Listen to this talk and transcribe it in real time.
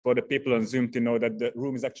for the people on Zoom to know that the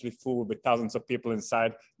room is actually full with thousands of people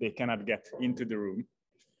inside. They cannot get into the room.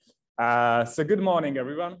 So good morning,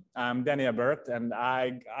 everyone. I'm Daniel Barath, and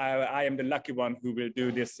I am the lucky one who will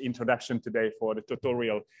do this introduction today for the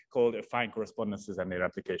tutorial called Affine Correspondences and Their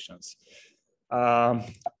Applications.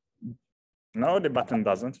 No, the button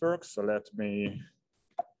doesn't work, so let me,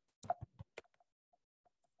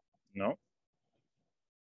 no.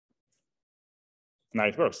 Now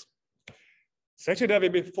it works. So actually there will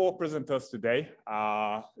be 4 presenters today.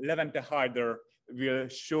 Levente Haider will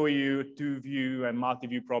show you 2-view and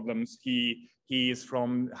multi-view problems. He is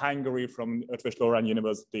from Hungary, from Eötvös Loránd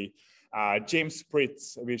University. James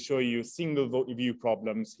Spritz will show you single view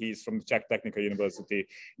problems. He's from the Czech Technical University.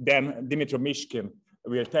 Then Dmitry Mishkin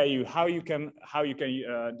will tell you how you can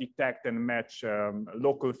detect and match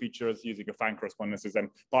local features using affine correspondences and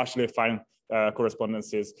partially affine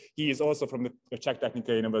correspondences. He is also from the Czech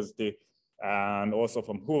Technical University and also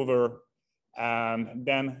from Hoover. And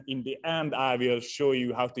then in the end, I will show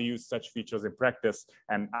you how to use such features in practice.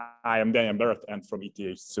 And I am Daniel Barath and from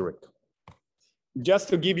ETH Zurich. Just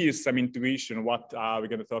to give you some intuition what we're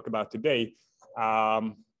going to talk about today,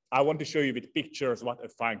 I want to show you with pictures what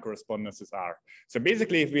affine correspondences are. So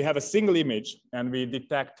basically, if we have a single image and we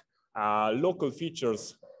detect local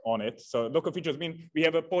features on it, so local features mean we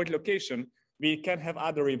have a point location, we can have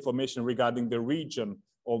other information regarding the region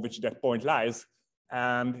of which that point lies.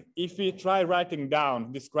 And if we try writing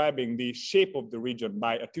down, describing the shape of the region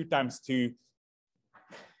by a 2 times 2,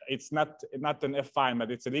 it's not an affine,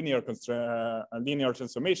 but it's a linear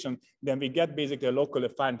transformation, then we get basically a local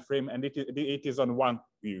affine frame, and it is on 1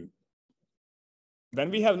 view.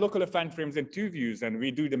 Then we have local affine frames in 2 views, and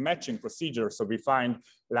we do the matching procedure. So we find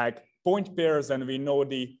like point pairs, and we know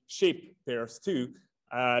the shape pairs too.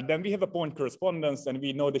 Then we have a point correspondence, and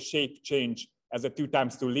we know the shape change as a 2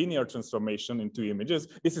 times 2 linear transformation in 2 images.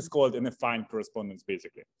 This is called an affine correspondence,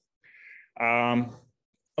 basically.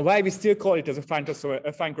 Why we still call it as a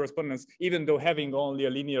affine correspondence, even though having only a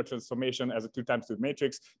linear transformation as a 2 times 2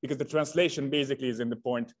 matrix, because the translation basically is in the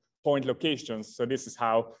point locations. So this is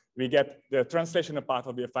how we get the translational part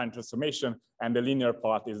of the affine transformation, and the linear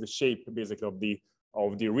part is the shape basically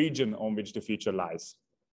of the region on which the feature lies.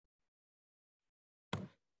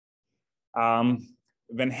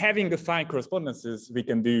 When having affine correspondences, we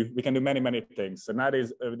can do many things. And that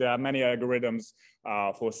is, there are many algorithms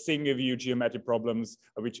for single view geometry problems,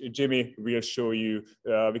 which Jimmy will show you.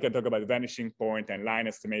 We can talk about vanishing point and line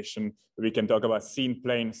estimation. We can talk about scene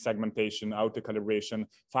plane segmentation, auto calibration,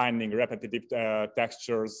 finding repetitive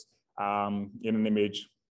textures in an image.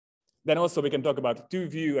 Then also we can talk about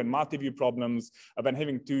 2-view and multi-view problems. When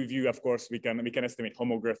having 2-view, of course, we can estimate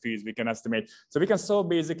homographies. We can estimate, so we can solve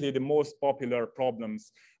basically the most popular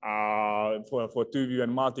problems for 2-view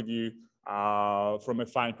and multi-view from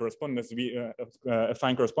affine correspondences.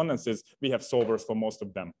 We have solvers for most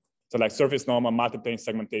of them. So like surface normal, multi-plane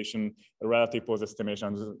segmentation, relative pose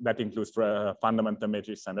estimation, that includes fundamental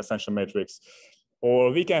matrix and essential matrix.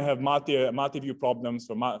 Or we can have multi-view problems,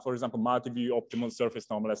 for example, multi-view optimal surface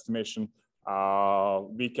normal estimation.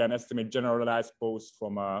 We can estimate generalized pose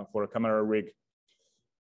for a camera rig.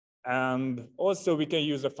 And also we can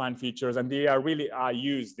use affine features, and they really are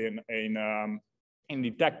used in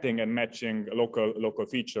detecting and matching local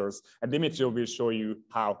features. And Dimitri will show you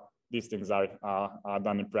how these things are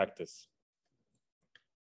done in practice.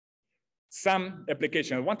 Some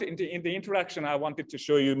application. In the introduction, I wanted to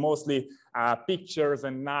show you mostly pictures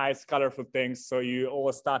and nice, colorful things, so you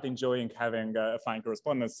all start enjoying having affine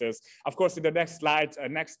correspondences. Of course, in the next slides,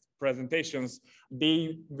 next presentations,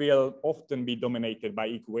 they will often be dominated by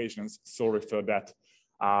equations. Sorry for that.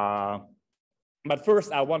 But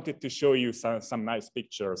first, I wanted to show you some nice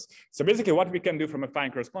pictures. So basically what we can do from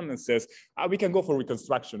affine correspondences, we can go for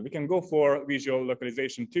reconstruction. We can go for visual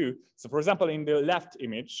localization too. So for example, in the left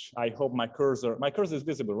image, I hope my cursor is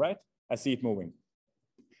visible, right? I see it moving.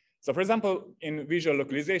 So for example, in visual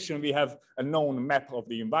localization, we have a known map of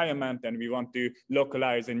the environment, and we want to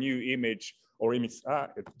localize a new image or image,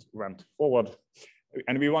 it went forward.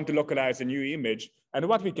 And we want to localize a new image. And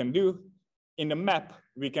what we can do, in the map,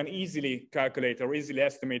 we can easily calculate or easily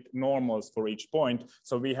estimate normals for each point.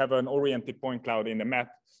 So we have an oriented point cloud in the map,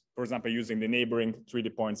 for example, using the neighboring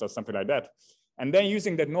 3D points or something like that. And then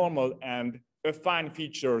using that normal and affine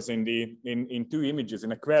features in 2 images,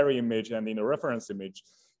 in a query image and in a reference image,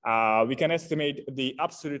 we can estimate the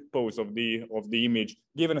absolute pose of the image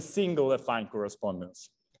given a single affine correspondence.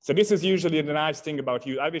 So this is usually the nice thing about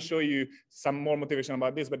you. I will show you some more motivation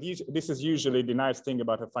about this, but this is usually the nice thing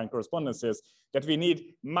about affine correspondences, that we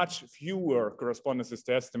need much fewer correspondences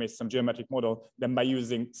to estimate some geometric model than by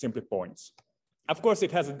using simply points. Of course,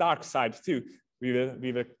 it has a dark side too. We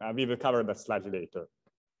will cover that slightly later.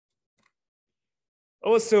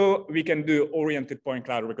 Also, we can do oriented point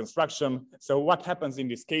cloud reconstruction. So what happens in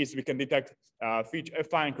this case, we can detect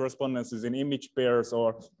affine correspondences in image pairs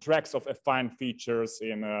or tracks of affine features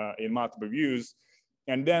in multiple views.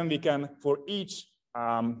 And then we can, for each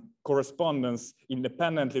correspondence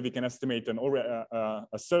independently, we can estimate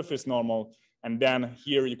a surface normal. And then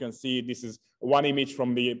here you can see this is one image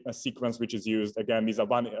from the sequence which is used. Again, these are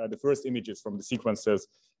the first images from the sequences.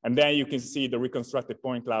 And then you can see the reconstructed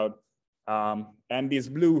point cloud. And these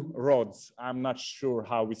blue rods, I'm not sure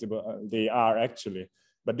how visible they are actually,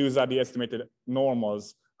 but these are the estimated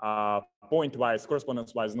normals, point-wise,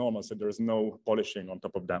 correspondence-wise normals, so there is no polishing on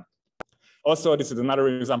top of them. Also, this is another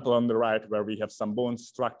example on the right where we have some bone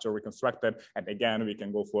structure reconstructed. And again, we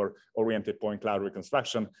can go for oriented point cloud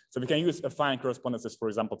reconstruction. So we can use affine correspondences, for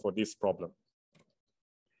example, for this problem.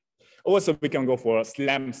 Also, we can go for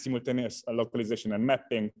SLAM simultaneous localization and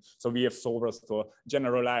mapping. So we have solvers for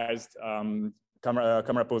generalized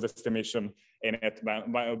camera pose estimation in it.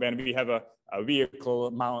 When we have a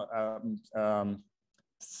vehicle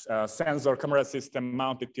sensor camera system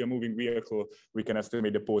mounted to a moving vehicle, we can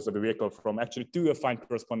estimate the pose of the vehicle from actually two affine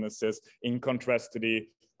correspondences in contrast to the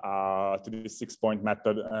 6-point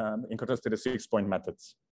method,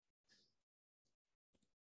 methods.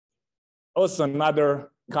 Also,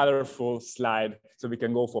 another colorful slide, so we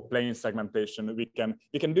can go for plane segmentation. We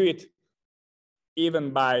can do it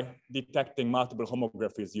even by detecting multiple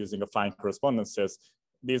homographies using affine correspondences.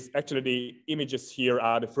 Actually, the images here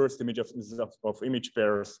are the first image of image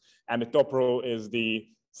pairs, and the top row is the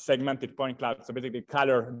segmented point cloud. So basically,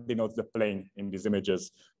 color denotes the plane in these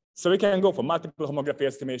images. So we can go for multiple homography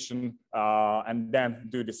estimation and then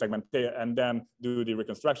do the segmentation and then do the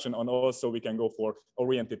reconstruction. And also we can go for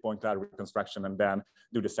oriented point cloud reconstruction and then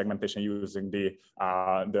do the segmentation using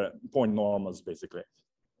the point normals, basically.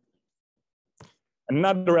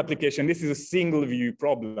 Another application, this is a single view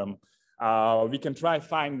problem. We can try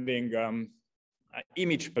finding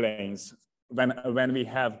image planes when we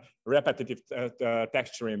have repetitive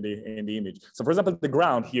texture in the image. So for example, the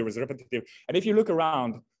ground here is repetitive. And if you look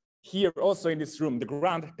around, here also in this room, the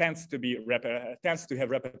ground tends to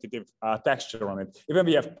have repetitive texture on it. Even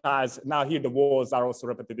we have tiles, now here the walls are also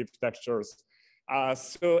repetitive textures.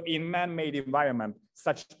 So in man-made environment,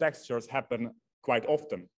 such textures happen quite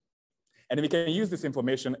often. And we can use this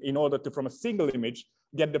information in order to, from a single image,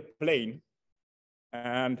 get the plane.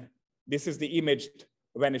 And this is the imaged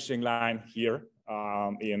vanishing line here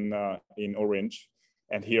in orange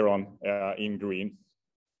and here on in green.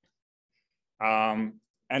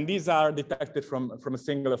 And these are detected from a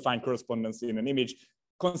single affine correspondence in an image,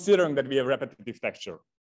 considering that we have repetitive texture.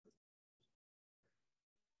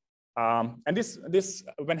 And this,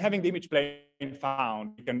 when having the image plane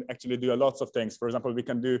found, we can actually do lots of things. For example, we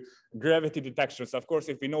can do gravity detection. So of course,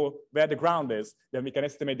 if we know where the ground is, then we can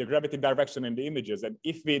estimate the gravity direction in the images. And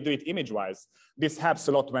if we do it image-wise, this helps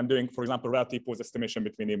a lot when doing, for example, relative pose estimation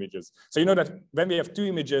between images. So you know that when we have two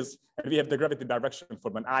images and we have the gravity direction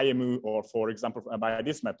from an IMU or, for example, by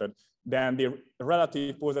this method, then the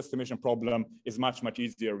relative pose estimation problem is much, much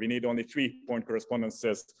easier. We need only 3-point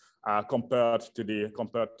correspondences compared to the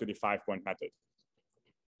 5-point method.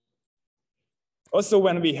 Also,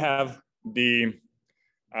 when we have the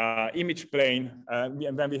image plane,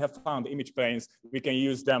 when we have found image planes, we can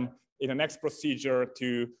use them in the next procedure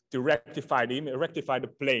to rectify the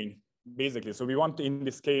plane, basically. So we want, in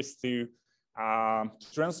this case, to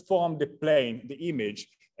transform the plane, the image,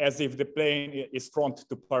 as if the plane is front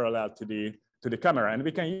to parallel to the camera. And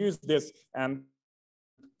we can use this, and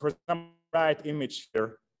for some right image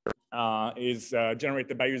here, is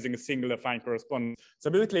generated by using a single affine correspondence. So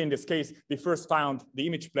basically, in this case, we first found the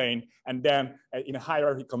image plane, and then in a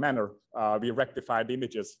hierarchical manner, we rectified the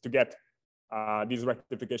images to get this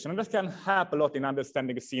rectification. And this can help a lot in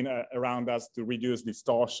understanding the scene around us to reduce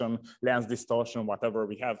distortion, lens distortion, whatever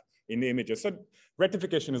we have in the images. So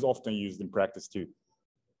rectification is often used in practice too.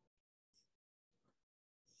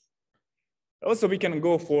 Also, we can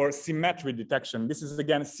go for symmetry detection. This is,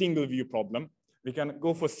 again, a single view problem. We can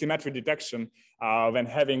go for symmetry detection when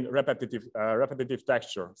having repetitive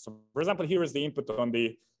texture. So for example, here is the input on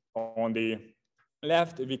the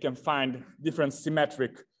left. We can find different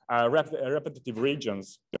symmetric repetitive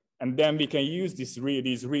regions. And then we can use these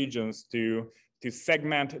regions to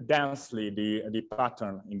segment densely the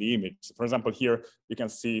pattern in the image. So for example, here you can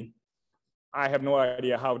see, I have no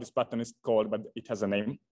idea how this pattern is called, but it has a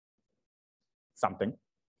name, something.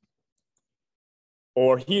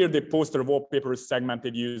 Or here, the poster wallpaper is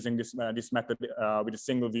segmented using this method with a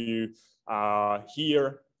single view.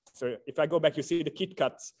 Here, So if I go back, you see the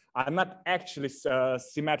KitKats are not actually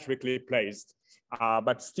symmetrically placed,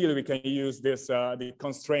 but still we can use this the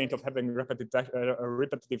constraint of having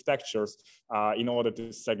repetitive textures in order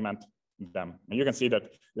to segment them. And you can see that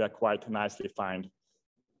they're quite nicely defined,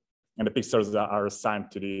 and the pixels are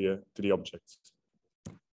assigned to the objects.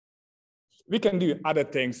 We can do other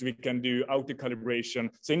things. We can do auto-calibration.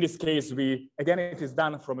 So in this case, again, it is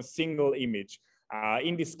done from a single image.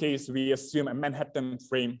 In this case, we assume a Manhattan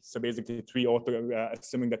frame. So basically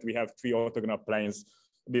assuming that we have 3 orthogonal planes.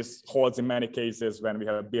 This holds in many cases when we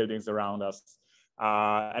have buildings around us.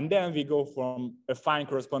 And then we go from affine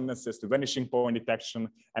correspondences to vanishing point detection.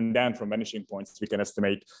 And then from vanishing points, we can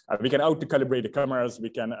estimate, we can auto-calibrate the cameras.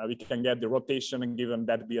 We can get the rotation given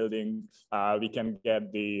that building. We can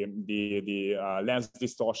get the lens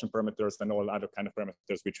distortion parameters and all other kind of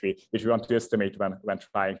parameters which we want to estimate when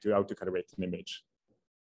trying to auto-calibrate an image.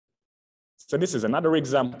 So this is another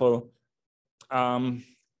example.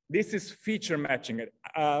 This is feature matching.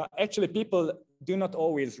 Actually, people do not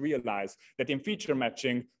always realize that in feature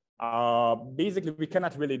matching, basically we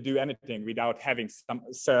cannot really do anything without having some,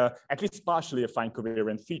 at least partially affine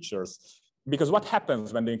covariant features. Because what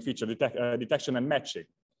happens when doing feature detection and matching?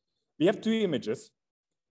 We have 2 images.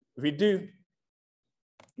 We do,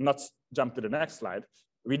 not jump to the next slide,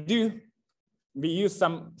 we use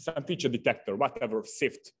some feature detector, whatever,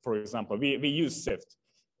 SIFT, for example, we use SIFT.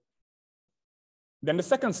 Then the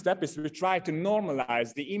second step is we try to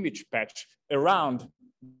normalize the image patch around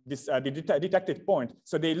this, the detected point,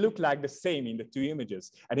 so they look like the same in the 2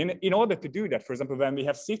 images. And in order to do that, for example, when we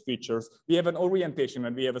have SIFT features, we have an orientation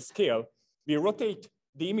and we have a scale. We rotate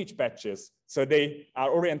the image patches so they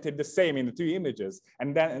are oriented the same in the 2 images.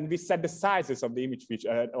 And then we set the sizes of the image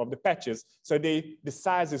feature of the patches, so the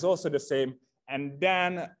size is also the same. And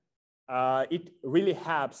then it really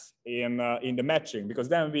helps in the matching, because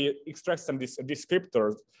then we extract some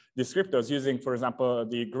descriptors using, for example,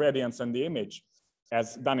 the gradients and the image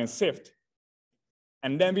as done in SIFT.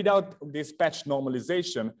 And then without this patch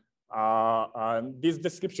normalization, this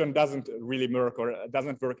description doesn't really work, or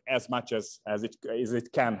doesn't work as much as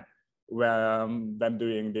it can when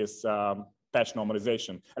doing this patch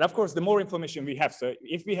normalization. And of course, the more information we have, so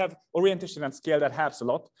if we have orientation and scale, that helps a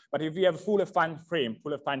lot. But if we have full affine frame,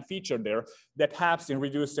 full affine feature there, that helps in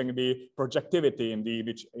reducing the projectivity in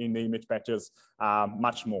the image patches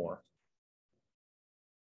much more.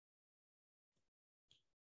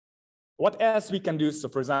 What else we can do? So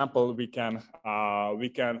for example, we can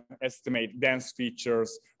estimate dense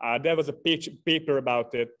features. There was a paper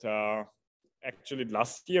about it actually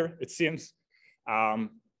last year, it seems,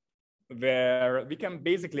 where we can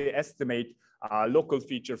basically estimate local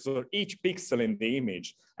features for each pixel in the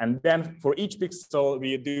image. And then for each pixel,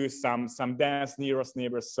 we do some dense nearest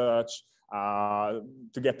neighbor search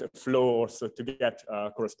to get a flow, or so to get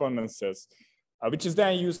correspondences, which is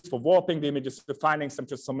then used for warping the images, to finding some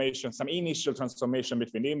transformation, some initial transformation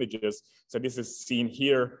between the images. So this is seen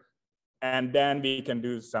here. And then we can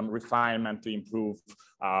do some refinement to improve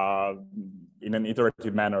in an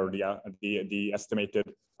iterative manner the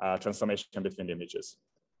estimated transformation between the images.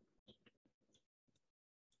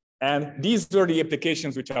 And these were the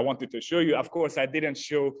applications which I wanted to show you. Of course, I didn't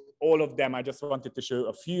show all of them. I just wanted to show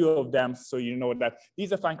a few of them, so you know that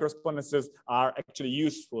these affine correspondences are actually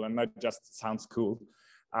useful and not just sounds cool.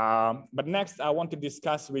 But next, I want to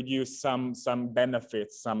discuss with you some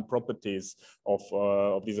benefits, some properties of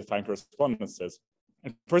these affine correspondences.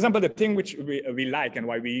 And for example, the thing which we like and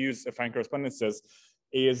why we use affine correspondences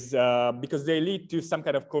is because they lead to some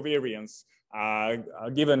kind of covariance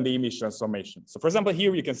given the image transformation. So for example,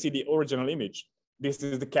 here you can see the original image. This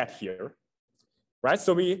is the cat here, right?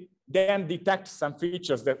 So we then detect some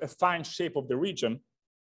features that affine shape of the region,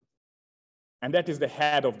 and that is the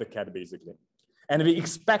head of the cat basically. And we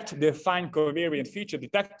expect the affine covariant feature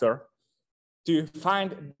detector to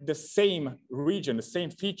find the same region, the same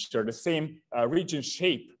feature, the same region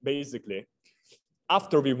shape basically,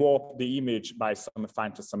 after we warp the image by some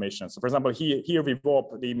affine transformation. So for example, here we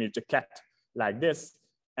warp the image, a cat, like this,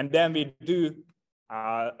 and then we do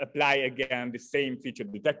apply again the same feature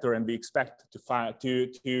detector, and we expect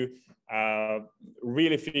to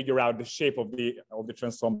really figure out the shape of the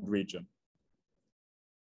transformed region.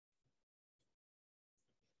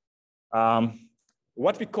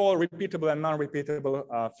 What we call repeatable and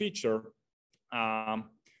non-repeatable feature.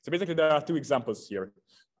 So basically, there are 2 examples here.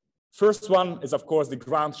 First one is, of course, the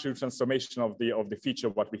ground truth transformation of the feature,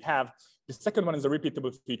 what we have. The second one is a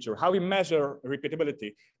repeatable feature. How we measure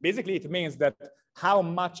repeatability. Basically, it means that how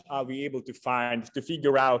much are we able to find to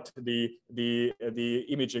figure out the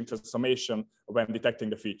imaging transformation when detecting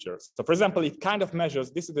the features. So for example, it kind of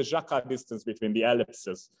measures, this is the Jacquard distance between the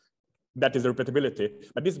ellipses. That is the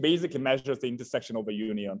repeatability, but this basically measures the intersection of a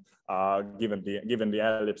union given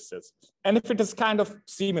the ellipses. And if it is kind of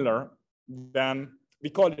similar, then we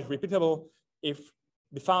call it repeatable. If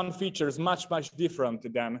the found feature is much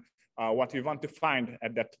different than what we want to find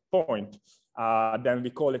at that point, then we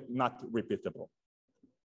call it not repeatable.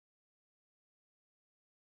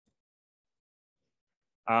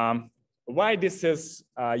 Why this is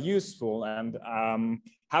useful and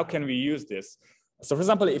how can we use this? So for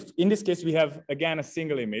example, if in this case we have again a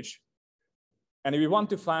single image and we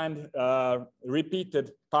want to find a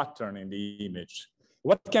repeated pattern in the image,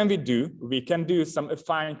 what can we do? We can do some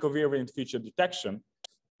affine covariant feature detection.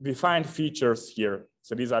 We find features here.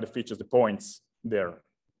 So these are the features, the points there.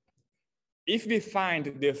 If we find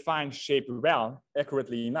the affine shape well,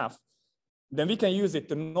 accurately enough, then we can use it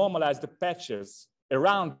to normalize the patches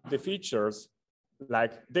around the features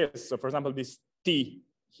like this. So for example, this T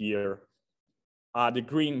here are the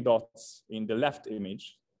green dots in the left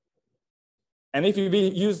image. And if we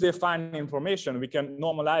use the affine information, we can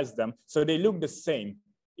normalize them so they look the same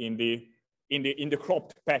in the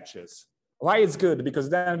cropped patches. Why it's good? Because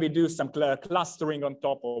then we do some clustering on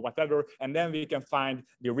top or whatever, and then we can find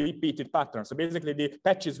the repeated pattern. So basically the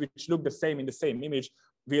patches which look the same in the same image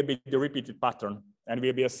will be the repeated pattern and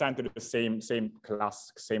will be assigned to the same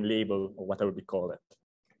class, same label, or whatever we call it.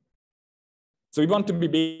 So we want to be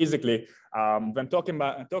basically, when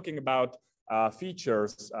talking about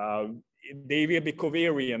features, they will be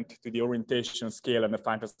covariant to the orientation scale and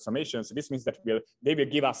affine transformation. So this means that they will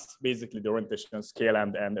give us basically the orientation scale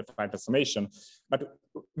and affine transformation. But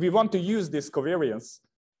we want to use this covariance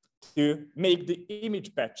to make the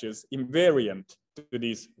image patches invariant to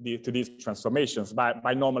these transformations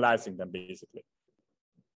by normalizing them basically.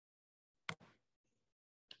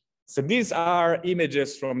 So these are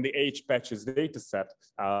images from the H patches dataset,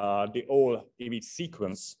 the whole image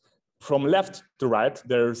sequence. From left to right,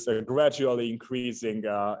 there's a gradually increasing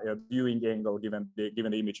viewing angle given the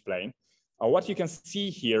image plane. What you can see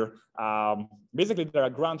here, basically there are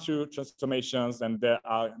ground truth transformations and there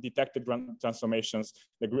are detected transformations.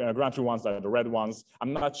 The ground truth ones are the red ones.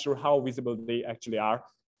 I'm not sure how visible they actually are.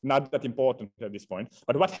 Not that important at this point.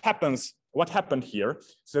 But what happened here?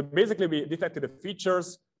 So basically we detected the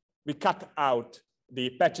features, we cut out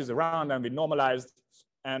the patches around and we normalized.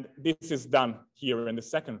 And this is done here in the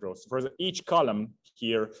second row. So for each column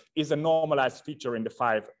here is a normalized feature in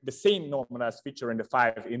the same normalized feature in the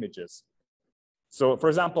 5 images. So for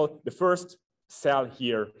example, the first cell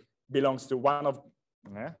here belongs to one of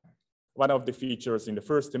the features in the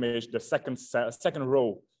first image. The second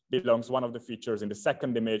row belongs one of the features in the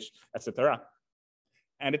second image, etc.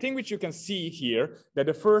 And the thing which you can see here, that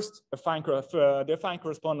the affine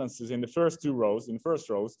correspondences in the first rows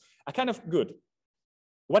are kind of good.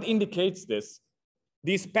 What indicates this?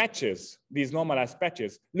 These patches, these normalized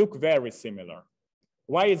patches, look very similar.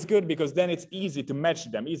 Why it's good? Because then it's easy to match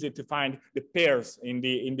them, easy to find the pairs in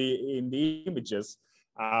the images,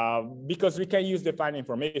 because we can use the affine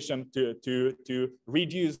information to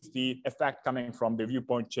reduce the effect coming from the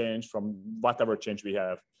viewpoint change, from whatever change we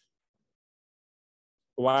have.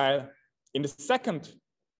 While in the second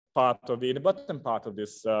part of the bottom part of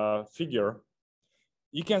this figure,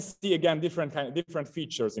 you can see again different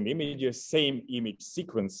features in the images, same image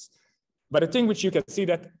sequence. But the thing which you can see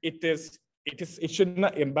that it should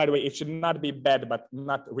not, and by the way, it should not be bad, but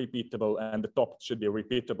not repeatable, and the top should be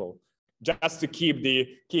repeatable, just to keep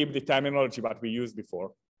the terminology what we used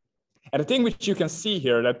before. And the thing which you can see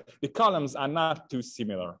here that the columns are not too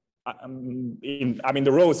similar.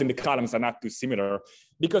 The rows in the columns are not too similar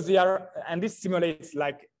because they are, and this simulates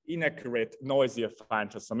like inaccurate, noisy affine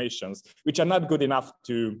transformations, which are not good enough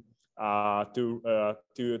to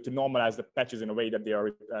normalize the patches in a way that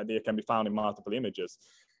they can be found in multiple images.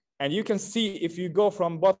 And you can see if you go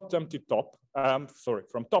from bottom to top,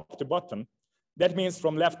 from top to bottom, that means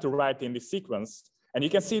from left to right in the sequence. And you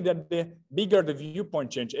can see that the bigger the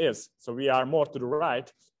viewpoint change is, so we are more to the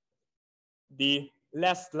right, the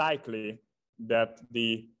less likely that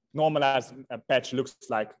the normalized patch looks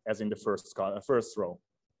like as in the first row.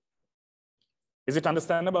 Is it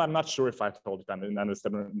understandable? I'm not sure if I told it in an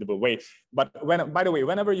understandable way. But by the way,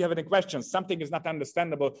 whenever you have any questions, something is not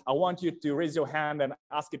understandable, I want you to raise your hand and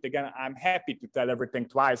ask it again. I'm happy to tell everything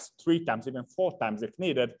twice, 3 times, even 4 times if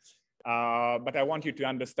needed. but I want you to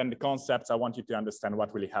understand the concepts. I want you to understand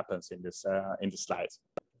what really happens in this slides.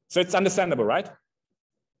 So it's understandable, right?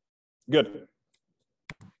 Good.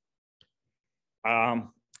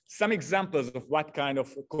 Some examples of what kind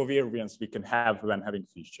of covariance we can have when having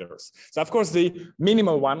features. So of course, the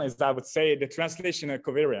minimal one is, I would say, the translational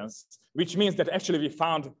covariance, which means that actually we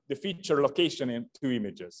found the feature location in two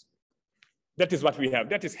images. That is what we have.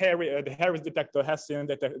 That is the Harris detector, Hessian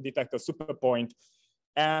detector, superpoint.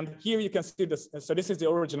 And here you can see this. So this is the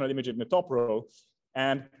original image in the top row.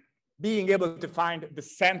 And being able to find the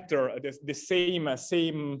center, the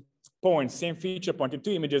same point, same feature point in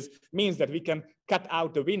two images means that we can cut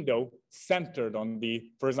out the window centered on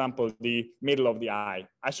for example, the middle of the eye.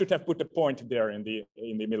 I should have put a point there in the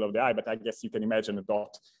middle of the eye, but I guess you can imagine a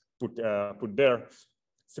dot put there.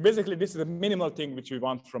 So basically, this is a minimal thing which we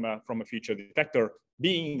want from a feature detector,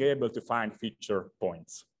 being able to find feature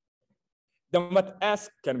points. Then what else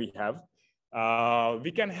can we have?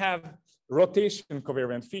 We can have rotation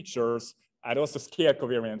covariant features and also scale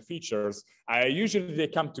covariant features. Usually they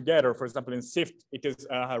come together. For example, in SIFT, it is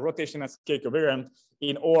rotation and scale covariant.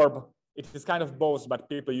 In ORB, it is kind of both, but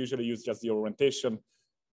people usually use just the orientation.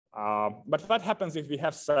 But what happens if we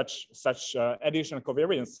have such additional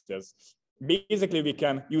covariances? Basically, we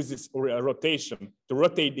can use this rotation to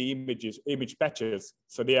rotate the image patches,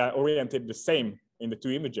 so they are oriented the same in the two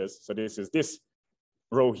images. So this is this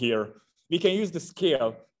row here. We can use the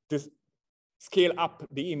scale to scale up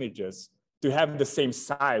the images to have the same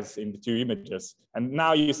size in the two images. And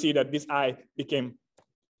now you see that this eye became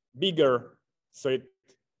bigger, so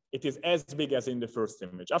it is as big as in the first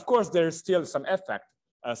image. Of course, there is still some effect,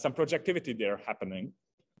 some projectivity there happening,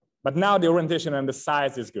 but now the orientation and the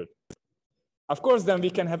size is good. Of course, then we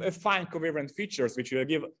can have affine covariant features, which will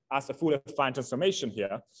give us a full affine transformation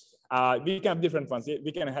here. We can have different ones.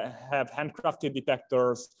 We can have handcrafted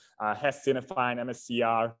detectors, Hessian affine,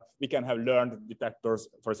 MSCR. We can have learned detectors,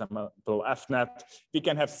 for example, FNet. We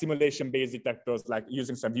can have simulation-based detectors, like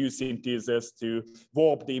using some view synthesis to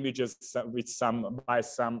warp the images by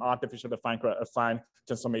some artificial affine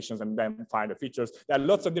transformations and then find the features. There are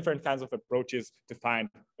lots of different kinds of approaches to find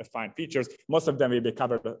features. Most of them will be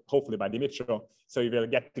covered, hopefully, by Dimitro, so you will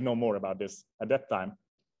get to know more about this at that time.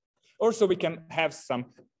 Also, we can have some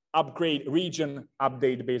region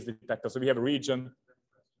update based detector. So we have a region.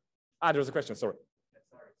 There's a question, sorry.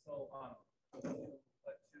 Sorry. So to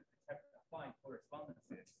detect affine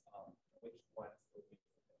correspondences, which ones would be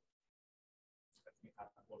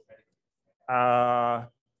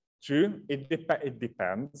true, it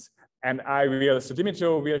depends. And so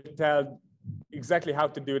Dimitro will tell exactly how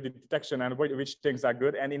to do the detection and which things are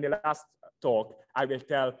good. And in the last talk, I will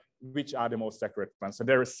tell which are the most accurate ones. So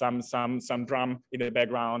there is some drum in the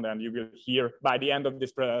background, and you will hear by the end of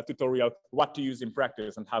this tutorial what to use in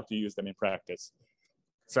practice and how to use them in practice.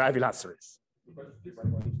 So I will answer this.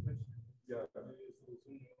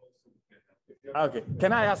 Okay,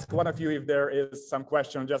 can I ask one of you if there is some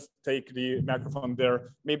question? Just take the microphone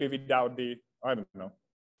there, maybe without I don't know.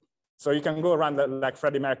 So you can go around like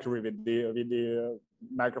Freddie Mercury with the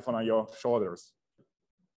microphone on your shoulders.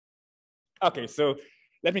 Okay, so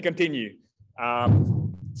let me continue.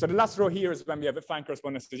 So the last row here is when we have affine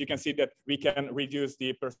correspondences. You can see that we can reduce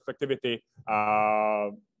the perfectivity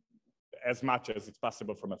as much as it's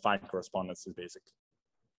possible from affine correspondences, basically.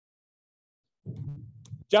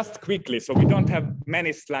 Just quickly, so we don't have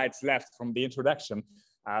many slides left from the introduction.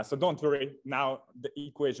 So don't worry, now the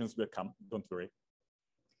equations will come, don't worry.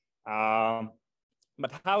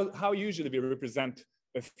 But how usually we represent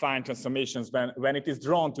affine transformations when it is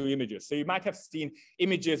drawn to images. So you might have seen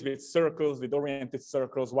images with circles, with oriented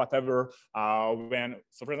circles, whatever.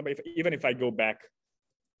 So for example, even if I go back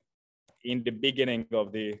in the beginning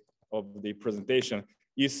of the presentation,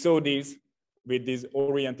 you saw these with these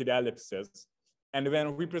oriented ellipses. And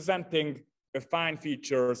when representing affine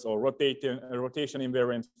features or rotation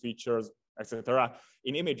invariant features, etc.,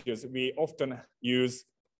 in images, we often use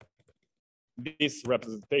this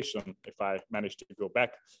representation. If I manage to go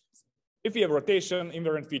back, if we have rotation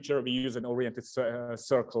invariant feature, we use an oriented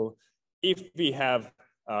circle. If we have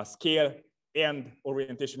scale and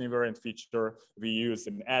orientation invariant feature, we use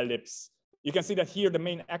an ellipse. You can see that here the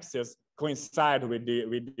main axis coincide with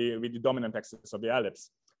the dominant axis of the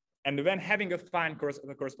ellipse. And when having affine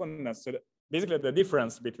correspondence, so basically the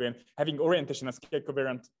difference between having orientation and scale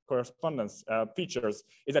covariant correspondence features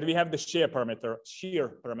is that we have the shear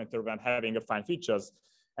parameter when having affine features.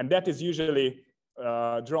 And that is usually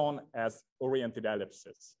drawn as oriented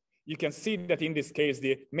ellipses. You can see that in this case,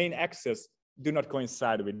 the main axis do not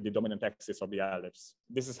coincide with the dominant axis of the ellipse.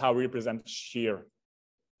 This is how we represent shear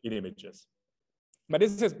in images. But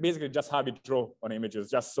this is basically just how we draw on images,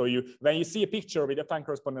 just so you, when you see a picture with affine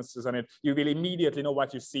correspondences on it, you will immediately know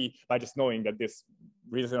what you see by just knowing that this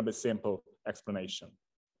reasonably simple explanation.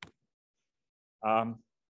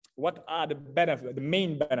 What are the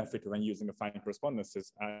main benefit when using affine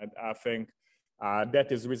correspondences? I think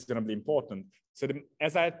that is reasonably important. So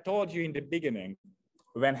as I told you in the beginning,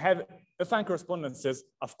 when have affine correspondences,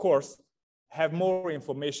 of course, have more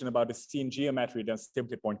information about the scene geometry than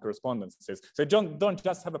simply point correspondences. So don't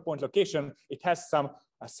just have a point location, it has some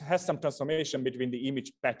transformation between the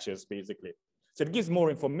image patches, basically. So it gives more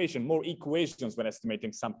information, more equations when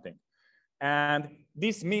estimating something. And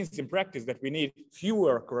this means in practice that we need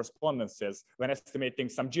fewer correspondences when estimating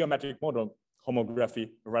some geometric model, homography,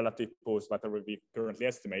 relative pose, whatever we currently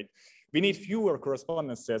estimate. We need fewer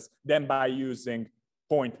correspondences than by using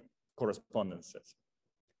point correspondences.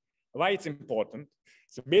 Why it's important?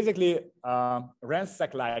 So basically,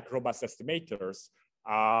 Rensec-like robust estimators,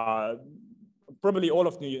 probably all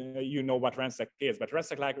of you know what Rensec is, but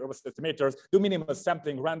Rensec-like robust estimators do minimal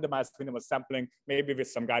sampling, randomized minimal sampling, maybe with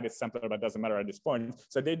some guided sampler, but doesn't matter at this point.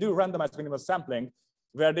 So they do randomized minimal sampling,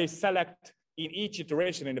 where they select in each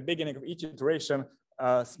iteration, in the beginning of each iteration,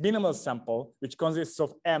 a minimal sample, which consists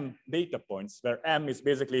of m data points, where m is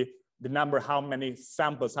basically the number, how many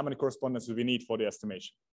samples, how many correspondences we need for the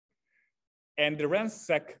estimation. And the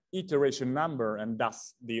Rensec iteration number, and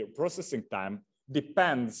thus the processing time,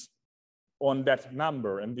 depends on that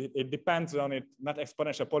number, and it depends on it, not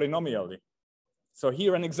exponential, polynomially. So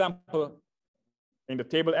here an example in the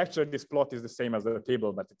table. Actually, this plot is the same as the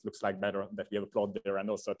table, but it looks like better that we have a plot there and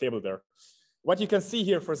also a table there. What you can see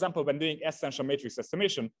here, for example, when doing essential matrix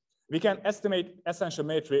estimation, we can estimate essential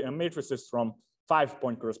matrices from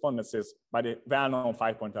 5-point correspondences by the well-known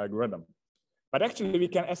 5-point algorithm. But actually, we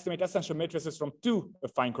can estimate essential matrices from 2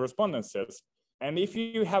 affine correspondences. And if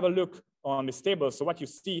you have a look on this table, so what you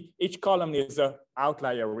see, each column is an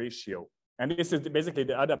outlier ratio. And this is basically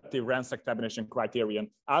the adaptive Rensec tabulation criterion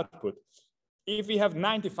output. If we have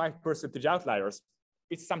 95% outliers,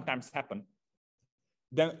 it sometimes happens.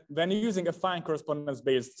 Then when using affine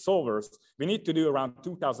correspondence-based solvers, we need to do around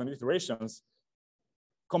 2,000 iterations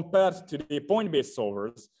compared to the point-based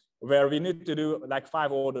solvers, where we need to do like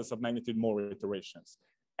 5 orders of magnitude more iterations.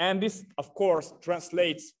 And this, of course,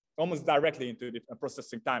 translates almost directly into the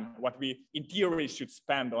processing time, what we in theory should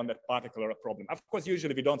spend on that particular problem. Of course,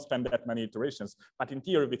 usually we don't spend that many iterations, but in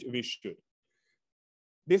theory we should.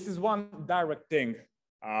 This is one direct thing,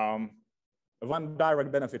 one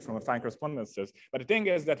direct benefit from affine correspondences. But the thing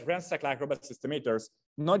is that Rensec-like robust estimators,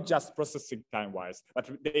 not just processing time-wise, but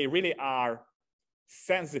they really are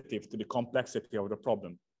sensitive to the complexity of the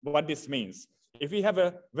problem. What this means, if we have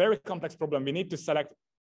a very complex problem, we need to select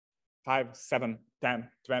 5, 7, 10,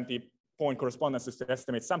 20 point correspondences to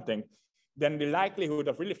estimate something, then the likelihood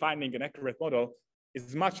of really finding an accurate model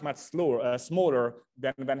is much, much smaller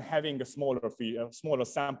than when having a smaller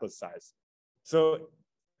sample size. So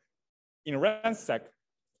in Rensec,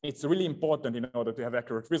 it's really important in order to have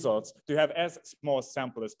accurate results to have as small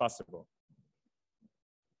sample as possible.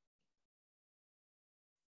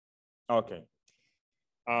 Okay.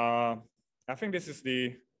 I think this is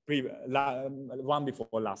the one before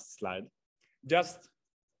last slide. Just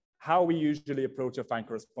how we usually approach affine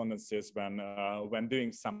correspondences when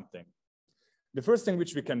doing something. The first thing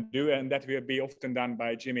which we can do, and that will be often done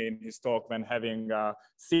by Jimmy in his talk when having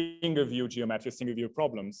single view geometry, single view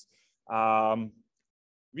problems,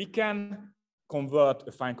 we can convert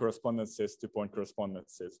affine correspondences to point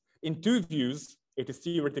correspondences. In 2 views, it is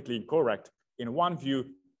theoretically incorrect. In 1 view,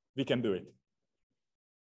 we can do it.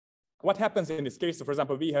 What happens in this case? So for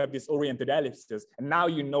example, we have these oriented ellipses, and now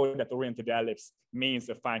you know that oriented ellipse means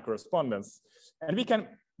affine correspondence. And we can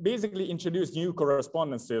basically introduce new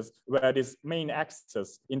correspondences where this main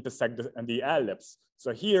axis intersect the ellipse.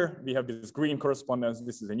 So here we have this green correspondence,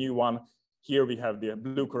 this is a new one. Here we have the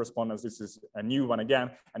blue correspondence, this is a new one again,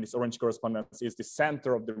 and this orange correspondence is the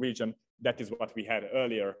center of the region. That is what we had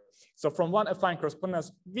earlier. So from one affine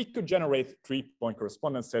correspondence, we could generate 3-point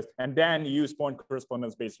correspondences and then use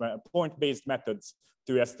point-based methods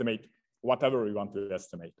to estimate whatever we want to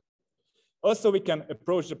estimate. Also, we can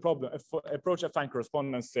approach the problem, approach affine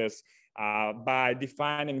correspondences by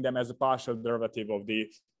defining them as a partial derivative of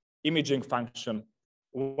the imaging function.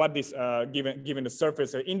 What is given the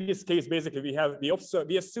surface? In this case, basically,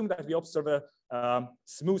 we assume that we observe a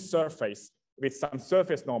smooth surface with some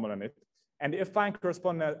surface normal in it, and the affine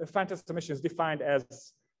transformation is defined as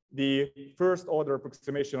the first order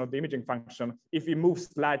approximation of the imaging function if we move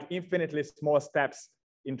infinitely small steps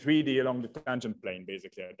in 3D along the tangent plane,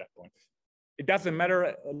 basically at that point. it doesn't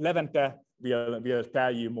matter. Levente will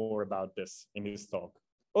tell you more about this in his talk.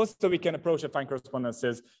 Also, we can approach affine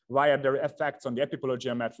correspondences via their effects on the epipolar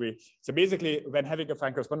geometry. So basically, when having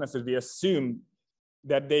affine correspondences, we assume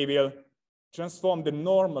that they will transform the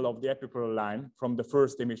normal of the epipolar line from the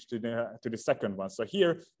first image to the second one. So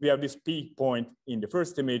here we have this P point in the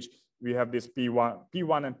first image. We have this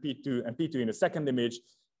P1 and P2 in the second image.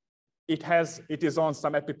 It is on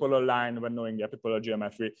some epipolar line when knowing the epipolar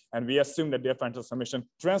geometry, and we assume that the affine transformation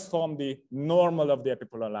transform the normal of the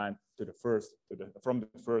epipolar line to the from the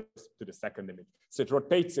first to the second image. So it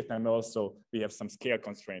rotates it, and also we have some scale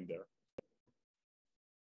constraint there.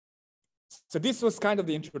 So this was kind of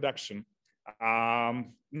the introduction.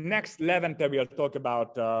 Next, Levente will talk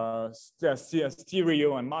about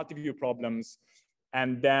stereo and multi-view problems.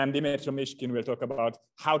 And then Dimitri Mishkin will talk about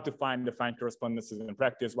how to find the affine correspondences in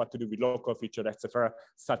practice, what to do with local feature, etc.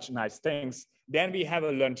 Such nice things. Then we have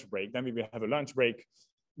a lunch break.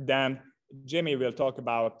 Then Jimmy will talk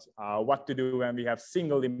about what to do when we have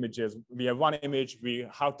single images. We have one image,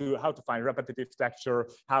 how to find repetitive texture,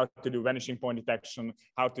 how to do vanishing point detection,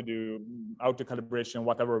 how to do auto calibration,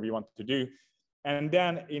 whatever we want to do. And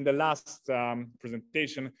then in the last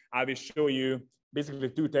presentation, I will show you basically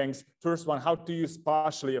two things. First one, how to use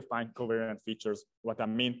partially affine covariant features. What I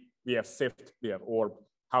mean, we have SIFT, we have orb,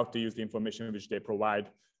 how to use the information which they provide,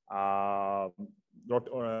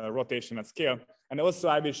 rotation and scale. And also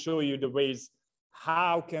I will show you the ways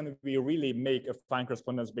how can we really make a affine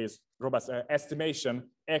correspondence-based robust estimation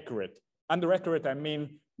accurate. Under accurate, I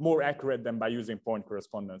mean more accurate than by using point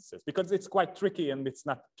correspondences, because it's quite tricky and it's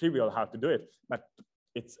not trivial how to do it, but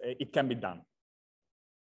it can be done.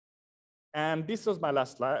 And this was my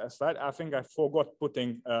last slide. I think I forgot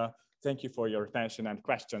putting thank you for your attention and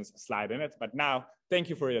questions slide in it, but now thank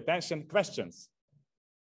you for your attention. Questions?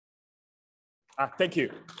 Thank you.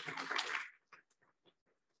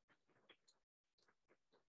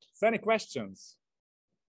 So any questions?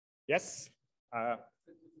 Yes?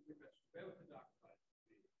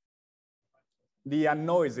 They are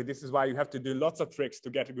noisy. This is why you have to do lots of tricks to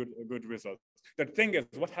get a good result. The thing is,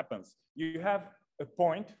 what happens? You have a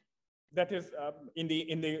point that is in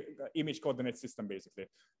the image coordinate system, basically.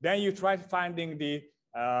 Then you try finding the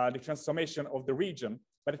transformation of the region.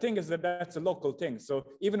 But the thing is that that's a local thing. So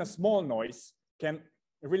even a small noise can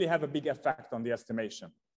really have a big effect on the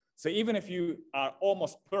estimation. So even if you are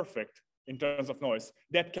almost perfect in terms of noise,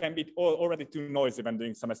 that can be already too noisy when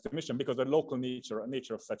doing some estimation because of the local nature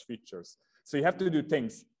of such features. So you have to do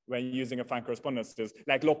things when using affine correspondences,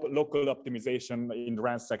 like local optimization in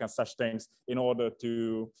RANSEC and such things in order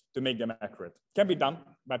to make them accurate. Can be done,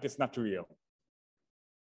 but it's not real.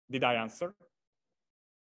 Did I answer?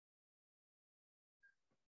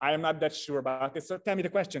 I am not that sure about it. So tell me the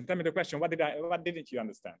question. Tell me the question. What didn't you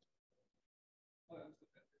understand?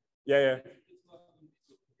 Yeah.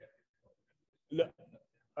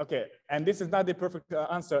 Okay, and this is not the perfect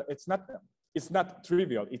answer. It's not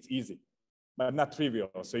trivial. It's easy, but not trivial.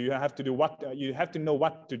 So you have to do you have to know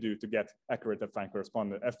what to do to get accurate affine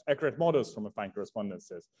correspondence, accurate models from affine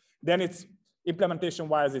correspondences. Then it's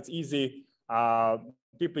implementation-wise, it's easy.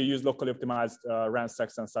 People use locally optimized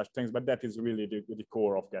RANSECs and such things, but that is really the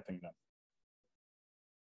core of getting them.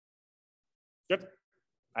 Good.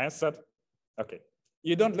 I answered. Okay.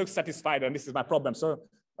 You don't look satisfied, and this is my problem. So,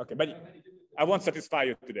 okay, but I won't satisfy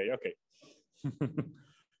you today. Okay.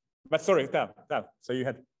 But sorry, tell. So you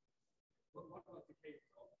had.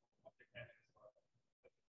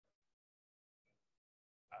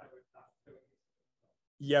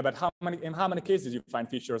 Yeah, but in how many cases you find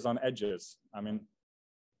features on edges? I mean,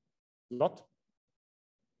 a lot.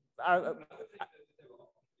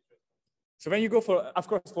 So when you go for, of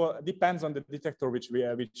course, depends on the detector which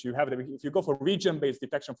you have. If you go for region-based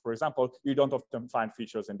detection, for example, you don't often find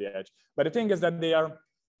features in the edge. But the thing is that they are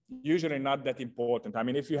usually not that important. I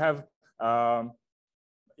mean, if you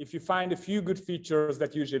find a few good features,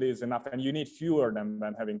 that usually is enough, and you need fewer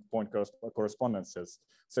than having point correspondences.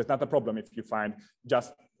 So it's not a problem if you find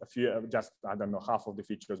just a few, I don't know, half of the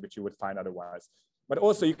features which you would find otherwise. But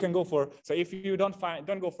also you can go for, so if you don't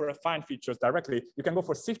go for affine features directly, you can go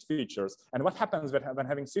for SIFT features. And what happens when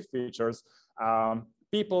having SIFT features,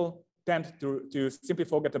 people tend to simply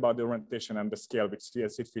forget about the orientation and the scale which the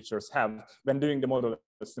SIFT features have when doing the model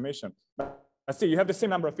estimation. But see, you have the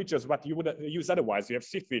same number of features what you would use otherwise. You have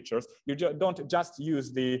SIFT features. You don't just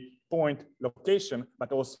use the point location,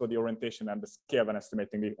 but also the orientation and the scale when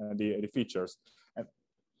estimating the features.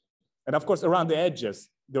 And of course, around the edges,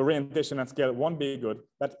 the orientation and scale won't be good,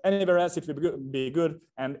 but anywhere else it will be good.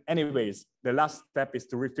 And anyways, the last step is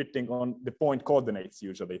to refitting on the point coordinates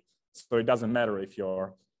usually. So it doesn't matter if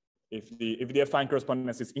you're if the affine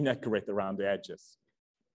correspondence is inaccurate around the edges.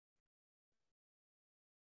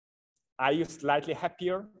 Are you slightly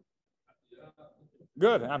happier?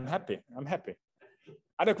 Good, I'm happy, I'm happy.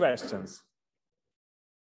 Other questions?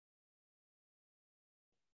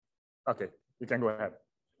 Okay, you can go ahead.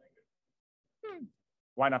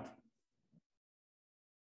 Why not?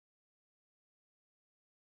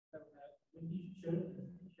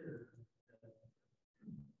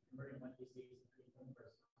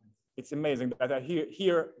 It's amazing that I hear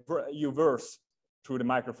you worse through the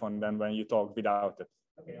microphone than when you talk without it.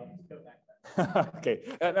 Okay, I'll just go back. Okay,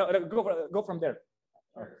 no, go from there.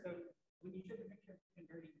 Sure. So when you show the picture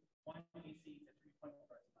converting one DC to 3-point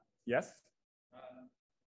correspondence. Yes.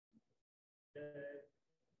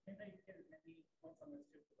 Can they get as many points on those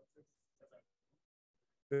two?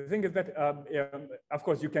 The thing is that, of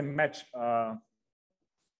course, you can match.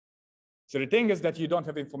 So the thing is that you don't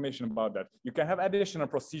have information about that. You can have additional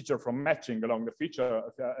procedure from matching along the feature,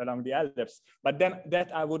 along the ellipse, but then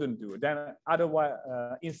that I wouldn't do. Then otherwise,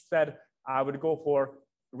 instead, I would go for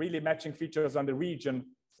really matching features on the region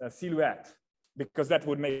silhouette, because that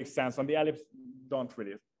would make sense. On the ellipse, don't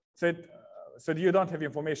really. So you don't have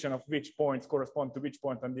information of which points correspond to which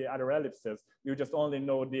point on the other ellipses. You just only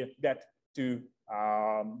know that two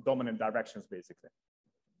dominant directions, basically.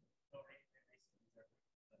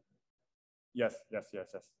 Yes.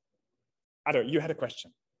 Ado, you had a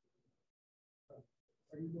question.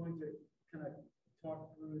 Are you going to kind of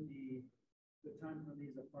talk through the time from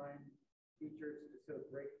these affine features to sort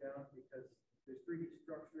of break down, because there's 3D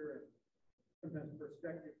structure and sometimes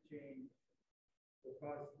perspective change will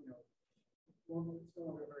cause,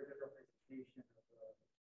 still a very good representation of a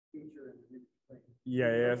feature in the image plane.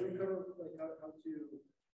 Yeah. We cover like how to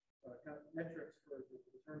kind of metrics for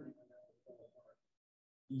determining when that will fall apart.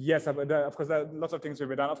 Yes, of course, there are lots of things will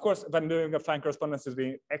be done. Of course, when doing affine correspondences,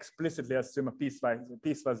 we explicitly assume a piecewise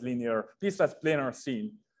planar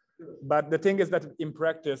scene. Sure. But the thing is that in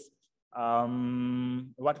practice,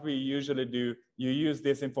 what we usually do, you use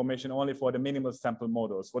this information only for the minimal sample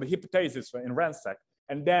models, for the hypothesis in RANSAC,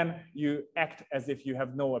 and then you act as if you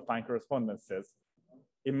have no affine correspondences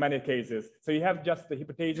in many cases. So you have just the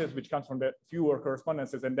hypothesis, which comes from the fewer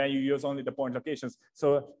correspondences, and then you use only the point locations.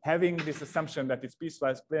 So having this assumption that it's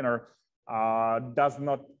piecewise planar does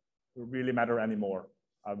not really matter anymore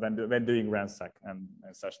when doing RANSAC and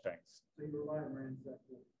such things. So you rely on RANSAC.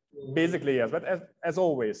 Basically, yes, but as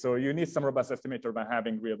always, so you need some robust estimator when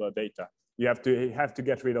having real world data. You have to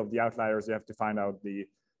get rid of the outliers. You have to find out the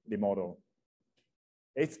model.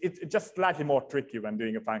 It's just slightly more tricky when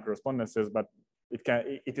doing affine correspondences, but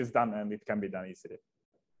it is done, and it can be done easily.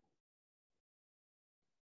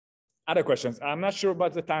 Other questions? I'm not sure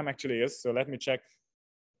what the time actually is, so let me check.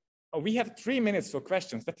 Oh, we have 3 minutes for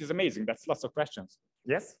questions. That is amazing. That's lots of questions.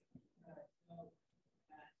 Yes?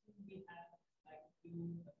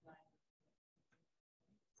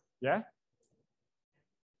 Yeah?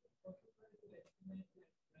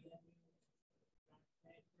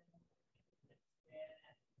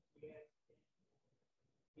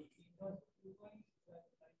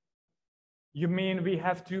 You mean we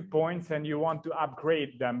have 2 points and you want to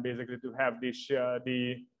upgrade them basically to have the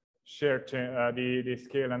shared the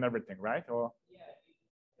scale and everything, right? Or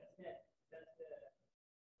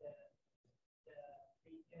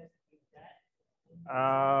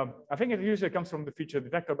I think it usually comes from the feature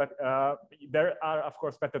detector, but there are of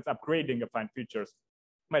course methods upgrading affine features.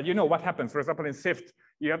 Well, you know what happens, for example, in SIFT,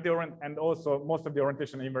 you have the and also most of the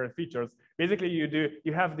orientation invariant features. Basically,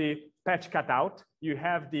 you have the patch cutout, you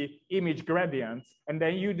have the image gradients, and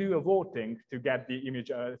then you do a voting to get the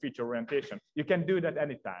image feature orientation. You can do that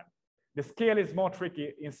anytime. The scale is more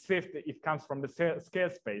tricky. In SIFT, it comes from the scale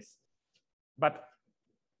space. But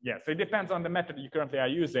yeah, so it depends on the method you currently are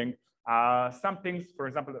using. Some things, for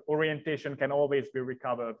example, orientation can always be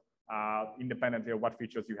recovered independently of what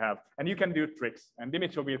features you have. And you can do tricks. And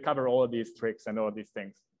Dimitri will cover all these tricks and all these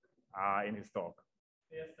things in his talk.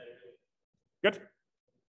 Yes, I do. Good.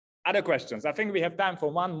 Other questions? I think we have time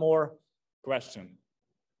for one more question.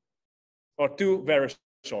 Or 2 very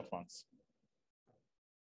short ones.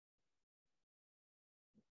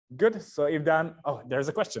 Good. So if done, oh, there's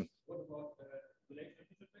a question. What about the later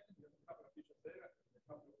feature section? You have a couple of features there, a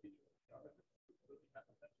couple of features in the other.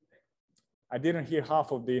 I didn't hear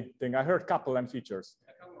half of the thing. I heard couple and features.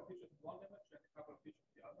 A couple of features in one image and a couple of features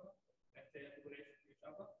in the other, and they have relation to each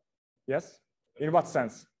other. Yes? In what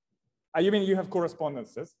sense? You mean you have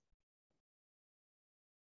correspondences?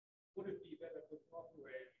 Would it be better to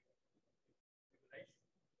incorporate the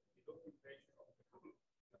documentation of the couple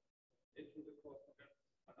into the correspondence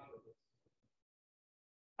analysis?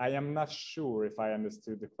 I am not sure if I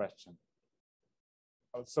understood the question.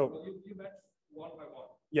 So well, you match 1 by 1.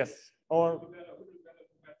 Yes, or Would it better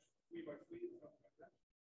to match 3 by 3 or something like that?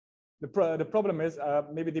 the problem is,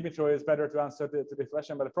 maybe Dimitro is better to answer to this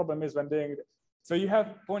question, but the problem is when doing, so you have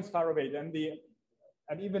points far away, and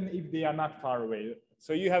even if they are not far away,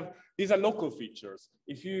 so you have, these are local features.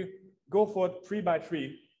 If you go for 3 by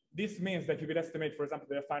 3, this means that you could estimate, for example,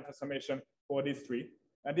 the affine transformation for these 3,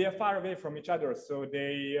 and they are far away from each other, so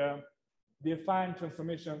the affine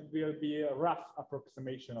transformation will be a rough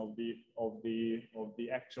approximation of the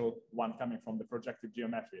actual one coming from the projective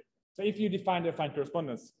geometry. So if you define the affine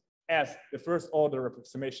correspondence as the first order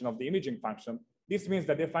approximation of the imaging function, this means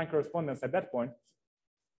that the affine correspondence at that point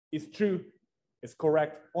is true, is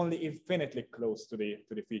correct, only infinitely close to the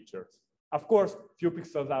features. Of course, few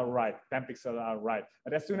pixels are right, 10 pixels are right.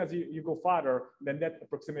 But as soon as you go farther, then that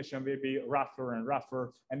approximation will be rougher and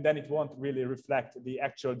rougher, and then it won't really reflect the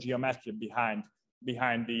actual geometry behind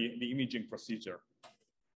the imaging procedure.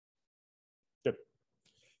 Good.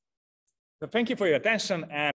 So thank you for your attention. And